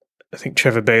Morgan. I think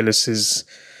Trevor Bayliss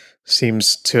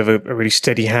seems to have a really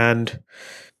steady hand.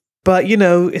 But,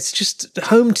 it's just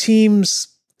home teams...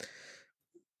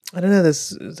 I don't know.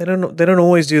 They don't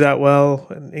always do that well.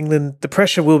 In England, the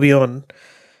pressure will be on,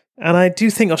 and I do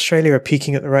think Australia are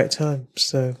peaking at the right time.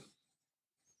 So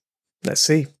let's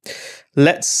see.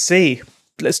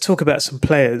 Let's talk about some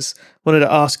players. Wanted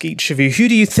to ask each of you, who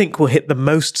do you think will hit the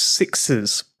most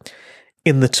sixes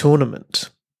in the tournament?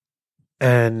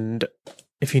 And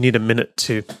if you need a minute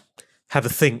to have a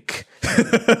think.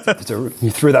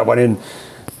 You threw that one in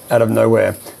out of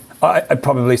nowhere. I'd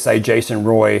probably say Jason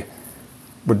Roy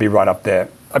would be right up there.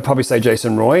 I'd probably say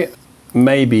Jason Roy.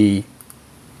 Maybe,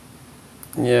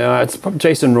 it's probably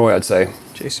Jason Roy, I'd say.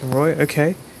 Jason Roy,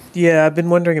 okay. Yeah, I've been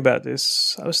wondering about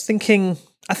this. I think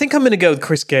I'm going to go with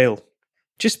Chris Gale.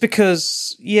 Just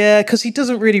because he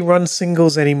doesn't really run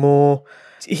singles anymore.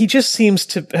 He just seems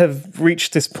to have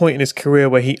reached this point in his career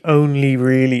where he only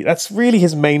really, that's really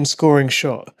his main scoring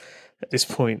shot at this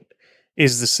point,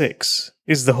 is the six,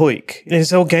 is the hoik. And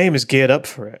his whole game is geared up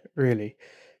for it, really.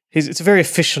 It's a very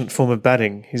efficient form of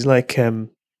batting. He's like,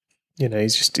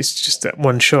 it's just that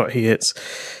one shot he hits.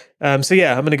 I'm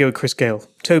going to go with Chris Gale.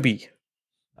 Toby.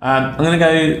 I'm going to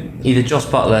go either Joss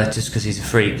Buttler, just because he's a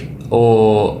freak,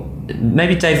 or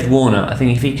maybe David Warner. I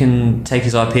think if he can take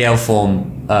his IPL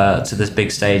form to this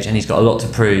big stage, and he's got a lot to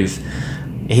prove,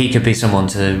 he could be someone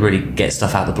to really get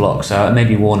stuff out the block. So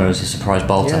maybe Warner as a surprise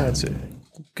bolter. Yeah, it's a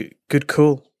good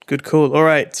call. Good call. All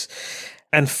right.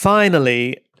 And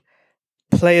finally,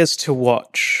 players to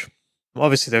watch.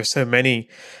 Obviously, there are so many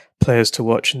players to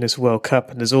watch in this World Cup,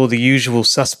 and there's all the usual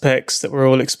suspects that we're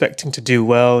all expecting to do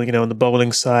well. On the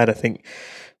bowling side, I think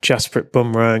Jasprit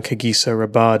Bumrah and Kagiso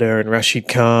Rabada and Rashid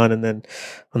Khan, and then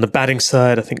on the batting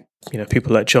side, I think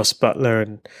people like Joss Buttler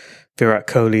and Virat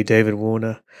Kohli, David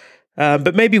Warner,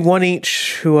 but maybe one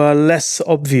each who are less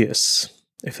obvious,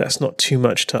 if that's not too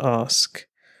much to ask.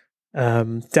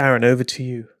 Darren, over to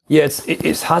you. Yeah,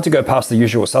 it's hard to go past the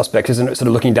usual suspects, isn't it? Sort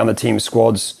of looking down the team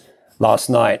squads last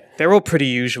night. They're all pretty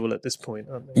usual at this point,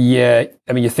 aren't they? Yeah,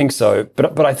 I mean, you think so.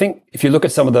 But I think if you look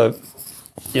at some of the,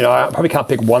 I probably can't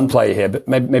pick one player here, but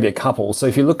maybe a couple. So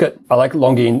if you look at, I like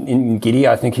Longi in Giddy.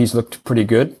 I think he's looked pretty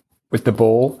good with the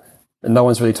ball. And no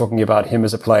one's really talking about him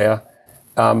as a player.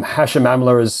 Hashim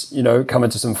Amla has, come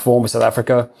into some form with South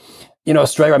Africa.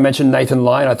 Australia, I mentioned Nathan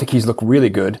Lyon. I think he's looked really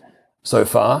good so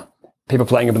far. People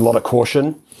playing him with a lot of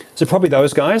caution. So probably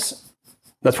those guys.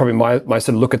 That's probably my sort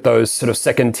of look at those sort of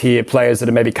second tier players that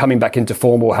are maybe coming back into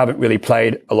form or haven't really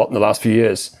played a lot in the last few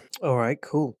years. All right,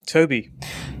 cool. Toby.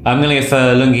 I'm going to go for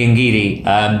Lungi Ngidi.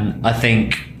 I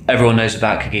think everyone knows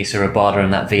about Kagiso Rabada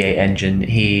and that V8 engine.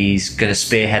 He's going to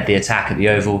spearhead the attack at the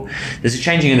Oval. There's a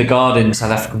changing in the guard in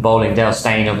South African bowling. Dale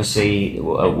Steyn obviously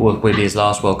will be his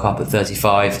last World Cup at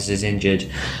 35 as he's injured.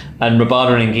 And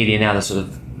Rabada and Ngidi are now the sort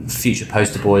of future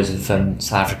poster boys of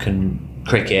South African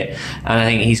cricket, and I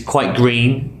think he's quite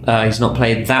green. He's not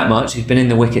played that much. He's been in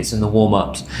the wickets and the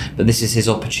warm-ups, but this is his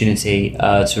opportunity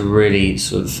to really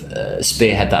sort of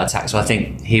spearhead that attack. So I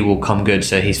think he will come good.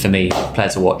 So he's, for me, player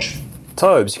to watch.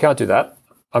 Tobes, you can't do that.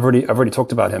 I've already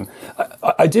talked about him.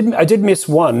 I did miss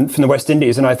one from the West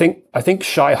Indies, and I think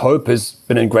Shai Hope has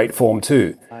been in great form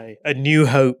too. A new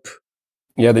hope.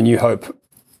 Yeah, the new hope.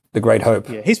 The great hope.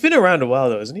 Yeah, he's been around a while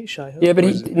though, isn't he, Shai Hope? Yeah, but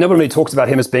nobody really talks about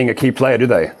him as being a key player, do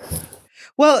they?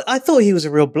 Well, I thought he was a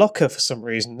real blocker for some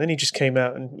reason. Then he just came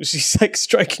out and he's like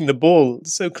striking the ball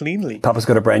so cleanly. Papa's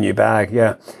got a brand new bag,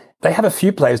 yeah. They have a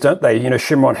few players, don't they?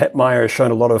 Shimron Hetmeyer has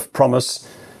shown a lot of promise.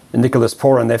 And Nicholas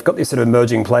Puran, they've got these sort of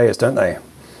emerging players, don't they?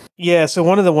 Yeah, so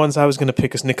one of the ones I was going to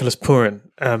pick is Nicholas Puran,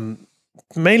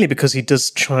 mainly because he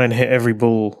does try and hit every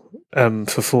ball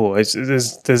for four. There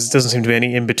doesn't seem to be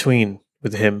any in-between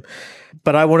with him.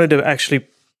 But I wanted to actually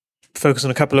focus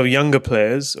on a couple of younger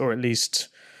players, or at least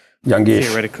youngish.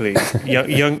 Theoretically.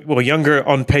 Younger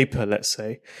on paper, let's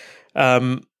say.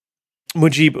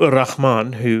 Mujib ur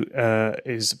Rahman, who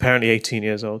is apparently 18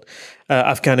 years old.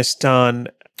 Afghanistan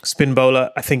spin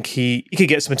bowler. I think he could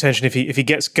get some attention if he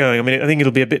gets going. I mean, I think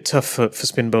it'll be a bit tough for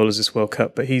spin bowlers this World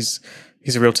Cup, but he's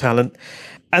a real talent.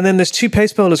 And then there's two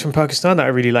pace bowlers from Pakistan that I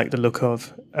really like the look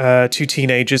of. Two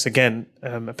teenagers, again,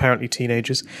 apparently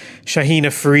teenagers. Shaheen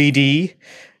Afridi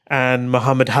and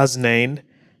Mohammad Hasnain.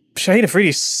 Shaheen Afridi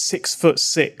is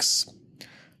 6'6",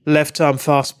 left arm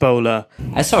fast bowler.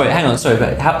 But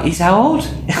he's how old?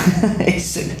 They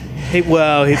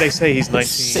say he's 19.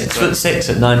 6'6"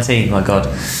 at 19. My God.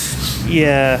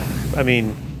 Yeah, I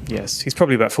mean, yes, he's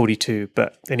probably about 42.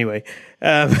 But anyway,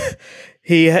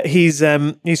 he's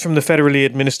from the federally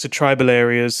administered tribal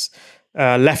areas.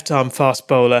 Left arm fast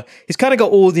bowler. He's kind of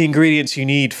got all the ingredients you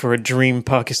need for a dream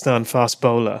Pakistan fast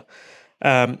bowler.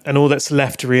 And all that's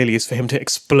left really is for him to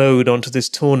explode onto this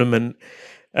tournament,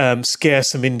 scare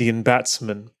some Indian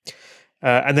batsmen,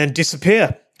 and then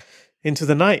disappear. into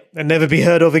the night and never be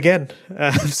heard of again.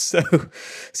 So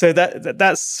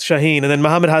that's Shaheen. And then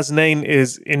Mohamed Hasnain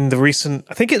is in the recent,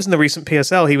 I think it's in the recent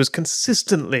PSL, he was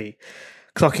consistently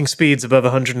clocking speeds above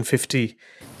 150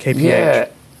 kph. Yeah.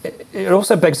 It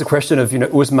also begs the question of,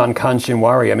 Usman Khan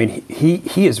Shinwari. I mean,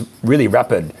 he is really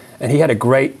rapid, and he had a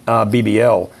great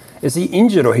BBL. Is he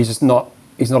injured, or he's not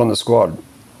on the squad?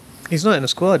 He's not in the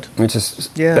squad. Which is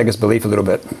beggars belief a little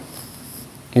bit.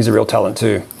 He's a real talent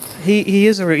too. He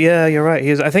is you're right. He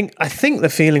is. I think the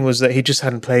feeling was that he just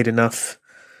hadn't played enough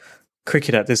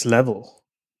cricket at this level.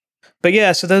 But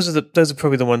yeah, so those are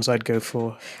probably the ones I'd go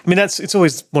for. I mean, it's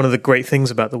always one of the great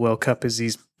things about the World Cup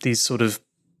is these sort of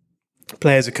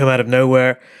players that come out of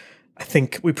nowhere. I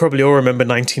think we probably all remember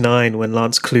 99 when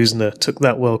Lance Klusener took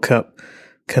that World Cup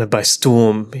kind of by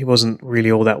storm. He wasn't really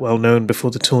all that well known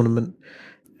before the tournament.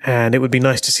 And it would be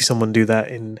nice to see someone do that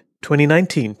in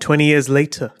 2019, 20 years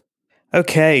later.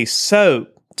 Okay, so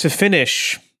to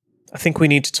finish, I think we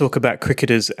need to talk about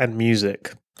cricketers and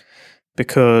music,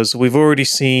 because we've already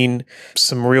seen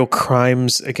some real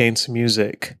crimes against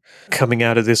music coming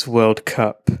out of this World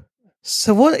Cup.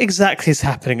 So what exactly is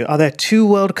happening? Are there 2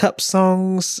 World Cup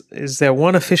songs? Is there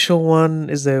one official one?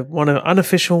 Is there one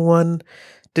unofficial one?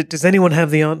 Does anyone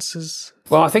have the answers?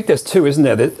 Well, I think there's 2, isn't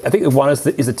there? I think the one is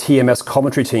a TMS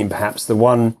commentary team, perhaps. The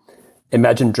one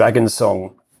Imagine Dragons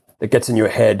song that gets in your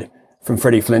head from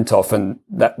Freddie Flintoff, and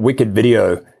that wicked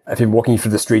video of him walking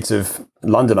through the streets of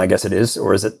London, I guess it is,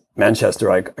 or is it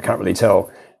Manchester? I can't really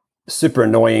tell. Super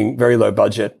annoying, very low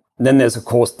budget. And then there's, of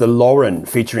course, the Lauren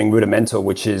featuring Rudimental,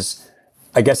 which is,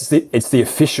 I guess it's the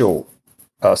official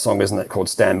song, isn't it, called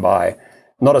Stand By.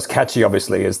 Not as catchy,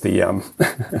 obviously, as the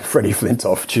Freddie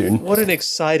Flintoff tune. What an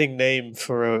exciting name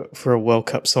for a World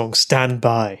Cup song, Stand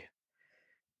By.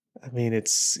 I mean,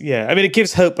 it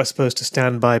gives hope, I suppose, to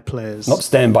standby players. Not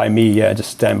stand by me, just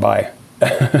stand by.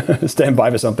 Stand by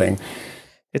for something.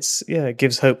 It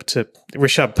gives hope to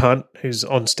Rishabh Pant, who's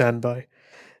on standby.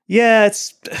 Yeah,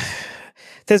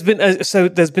 there's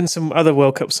been some other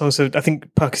World Cup songs. So I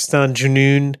think Pakistan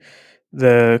Junoon,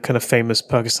 the kind of famous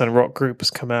Pakistan rock group, has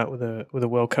come out with a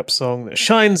World Cup song that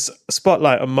shines a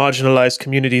spotlight on marginalized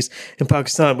communities in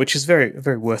Pakistan, which is very,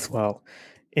 very worthwhile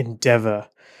endeavor.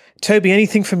 Toby,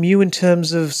 anything from you in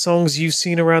terms of songs you've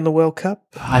seen around the World Cup?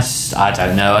 I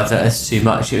don't know. I think it's too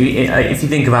much. If you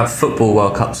think about football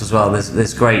World Cups as well,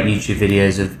 there's great YouTube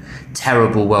videos of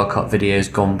terrible World Cup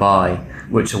videos gone by,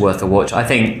 which are worth a watch. I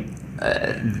think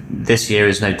this year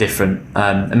is no different.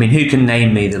 I mean, who can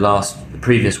name me the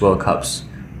previous World Cup's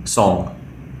song?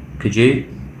 Could you?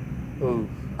 Ooh.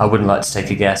 I wouldn't like to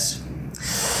take a guess.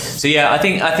 So yeah, I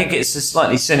think it's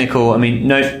slightly cynical. I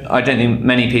mean, I don't think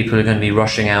many people are going to be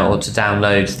rushing out or to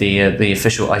download the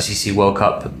official ICC World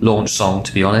Cup launch song,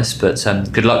 to be honest. But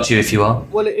good luck to you if you are.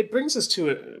 Well, it brings us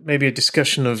to maybe a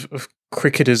discussion of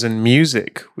cricketers and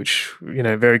music, which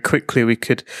very quickly we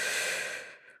could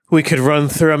run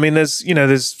through. I mean, there's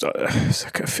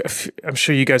I'm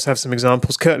sure you guys have some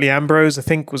examples. Curtly Ambrose, I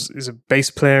think, is a bass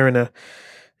player in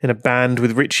a band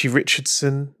with Richie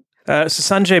Richardson. So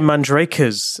Sanjay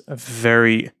Manjrekar's a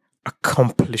very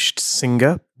accomplished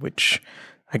singer, which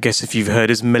I guess if you've heard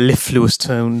his mellifluous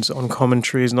tones on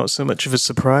commentary is not so much of a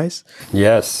surprise.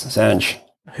 Yes, Sanj.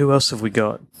 Who else have we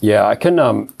got? Yeah, I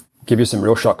can give you some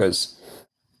real shockers.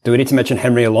 Do we need to mention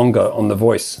Henry Alonga on The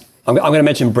Voice? I'm going to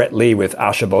mention Brett Lee with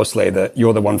Asha Bhosle, that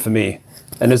You're the One for Me.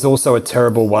 And there's also a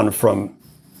terrible one from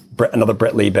another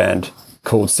Brett Lee band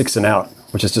called Six and Out,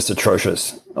 which is just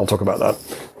atrocious. I'll talk about that.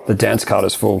 The dance card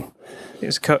is full.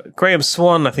 Graham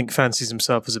Swan, I think, fancies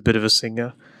himself as a bit of a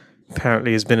singer.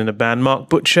 Apparently has been in a band. Mark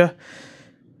Butcher,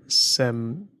 I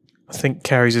think,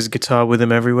 carries his guitar with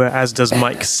him everywhere, as does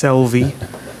Mike Selvey,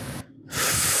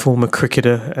 former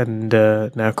cricketer and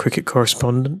now cricket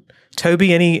correspondent.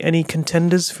 Toby, any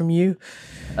contenders from you?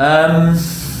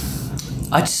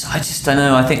 I just don't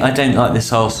know. I don't like this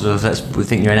whole sort of we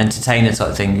think you're an entertainer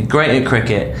type thing. Great at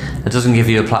cricket, that doesn't give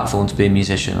you a platform to be a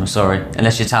musician. I'm sorry,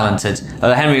 unless you're talented.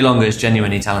 Henry Longer is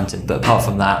genuinely talented, but apart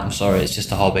from that, I'm sorry, it's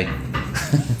just a hobby.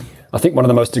 I think one of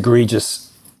the most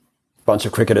egregious bunch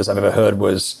of cricketers I've ever heard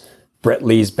was Brett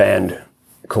Lee's band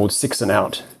called Six and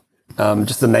Out.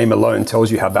 Just the name alone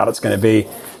tells you how bad it's going to be.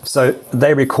 So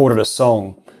they recorded a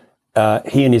song.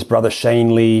 He and his brother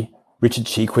Shane Lee, Richard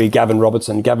Cheekwee, Gavin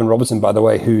Robertson. Gavin Robertson, by the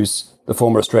way, who's the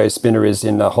former Australia spinner, is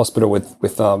in hospital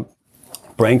with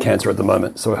brain cancer at the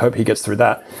moment. So I hope he gets through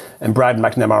that. And Brad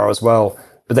McNamara as well.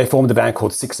 But they formed a band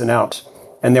called Six and Out.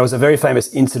 And there was a very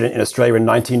famous incident in Australia in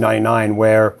 1999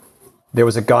 where there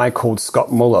was a guy called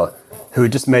Scott Muller who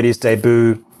had just made his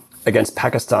debut against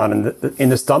Pakistan. And in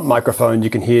the stump microphone, you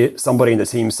can hear somebody in the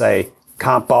team say,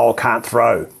 "Can't bowl, can't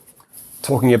throw."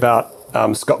 talking about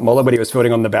Scott Muller when he was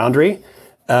fielding on the boundary.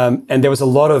 And there was a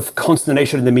lot of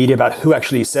consternation in the media about who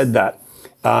actually said that.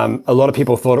 A lot of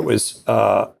people thought it was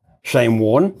Shane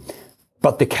Warne.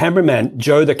 But the cameraman,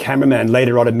 Joe the cameraman,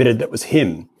 later on admitted that was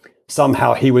him.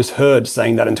 Somehow he was heard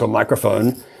saying that into a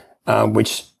microphone,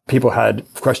 which people had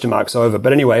question marks over.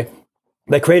 But anyway,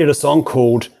 they created a song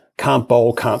called Can't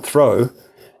Bowl, Can't Throw,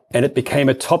 and it became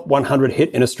a top 100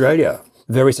 hit in Australia.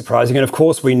 Very surprising. And of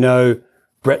course, we know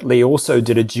Brett Lee also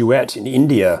did a duet in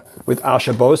India with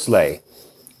Asha Bhosle,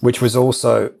 which was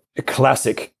also a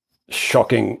classic,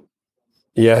 shocking,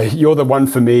 yeah, you're the one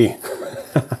for me.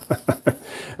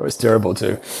 It was terrible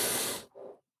too.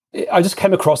 I just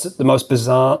came across it, the most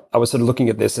bizarre, I was sort of looking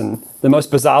at this, and the most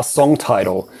bizarre song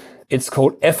title. It's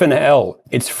called F&L.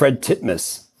 It's Fred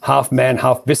Titmus, Half Man,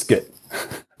 Half Biscuit,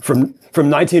 from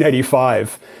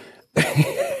 1985.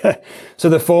 So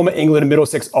the former England and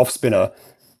Middlesex off-spinner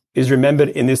is remembered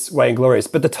in this way inglorious.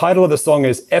 But the title of the song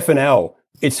is F&L.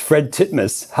 It's Fred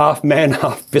Titmus, Half Man,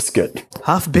 Half Biscuit.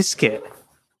 Half Biscuit?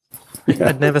 Yeah.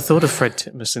 I'd never thought of Fred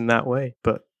Titmus in that way,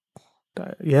 but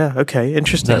yeah, okay,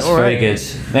 interesting. That's very good.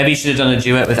 Maybe you should have done a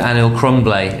duet with Anil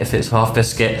Crumbley if it's Half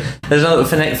Biscuit. There's another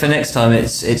for next time.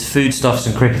 It's foodstuffs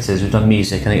and cricketers. We've done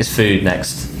music. I think it's food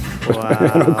next. Wow.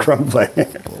 Anil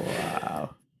Crumbley.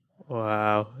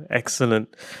 Wow,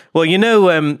 excellent. Well,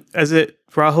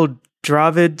 Rahul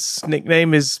Dravid's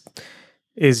nickname is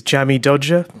Jammy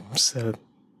Dodger, so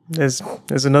there's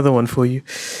another one for you.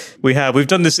 We've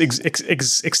done this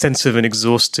extensive and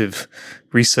exhaustive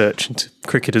research into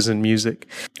cricketers and music,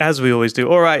 as we always do.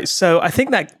 All right, so I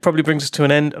think that probably brings us to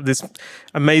an end of this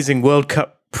amazing World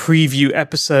Cup preview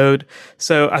episode.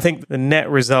 So I think the net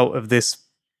result of this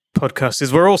podcast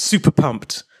is we're all super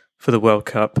pumped for the World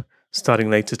Cup starting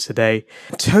later today.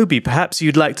 Toby, perhaps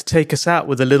you'd like to take us out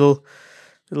with a little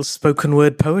spoken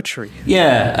word poetry.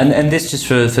 Yeah, and this, just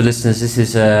for listeners, this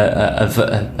is a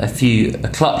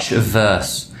clutch of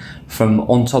verse from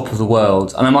On Top of the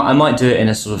World, and I might do it in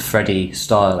a sort of Freddie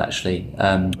style, actually.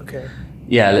 Okay.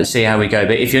 Yeah, let's see how we go.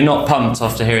 But if you're not pumped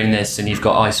after hearing this, then you've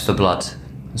got ice for blood.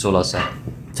 That's all I'll say.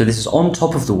 So this is On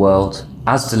Top of the World,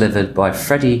 as delivered by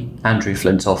Freddie Andrew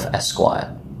Flintoff,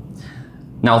 Esquire.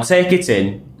 Now take it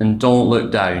in and don't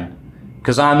look down,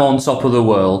 'cause I'm on top of the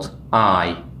world,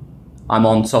 I'm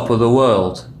on top of the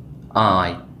world,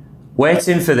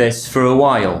 waiting for this for a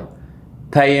while,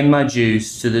 paying my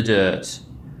dues to the dirt.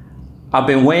 I've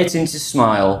been waiting to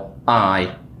smile,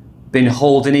 been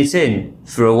holding it in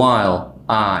for a while,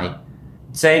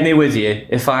 take me with you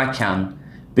if I can,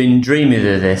 been dreaming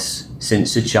of this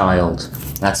since a child.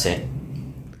 That's it.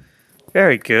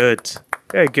 Very good.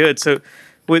 Very good. So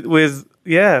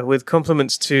with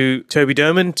compliments to Toby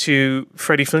Derman, to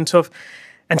Freddie Flintoff,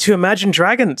 and to Imagine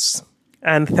Dragons.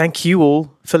 And thank you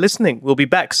all for listening. We'll be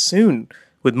back soon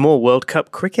with more World Cup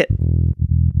cricket.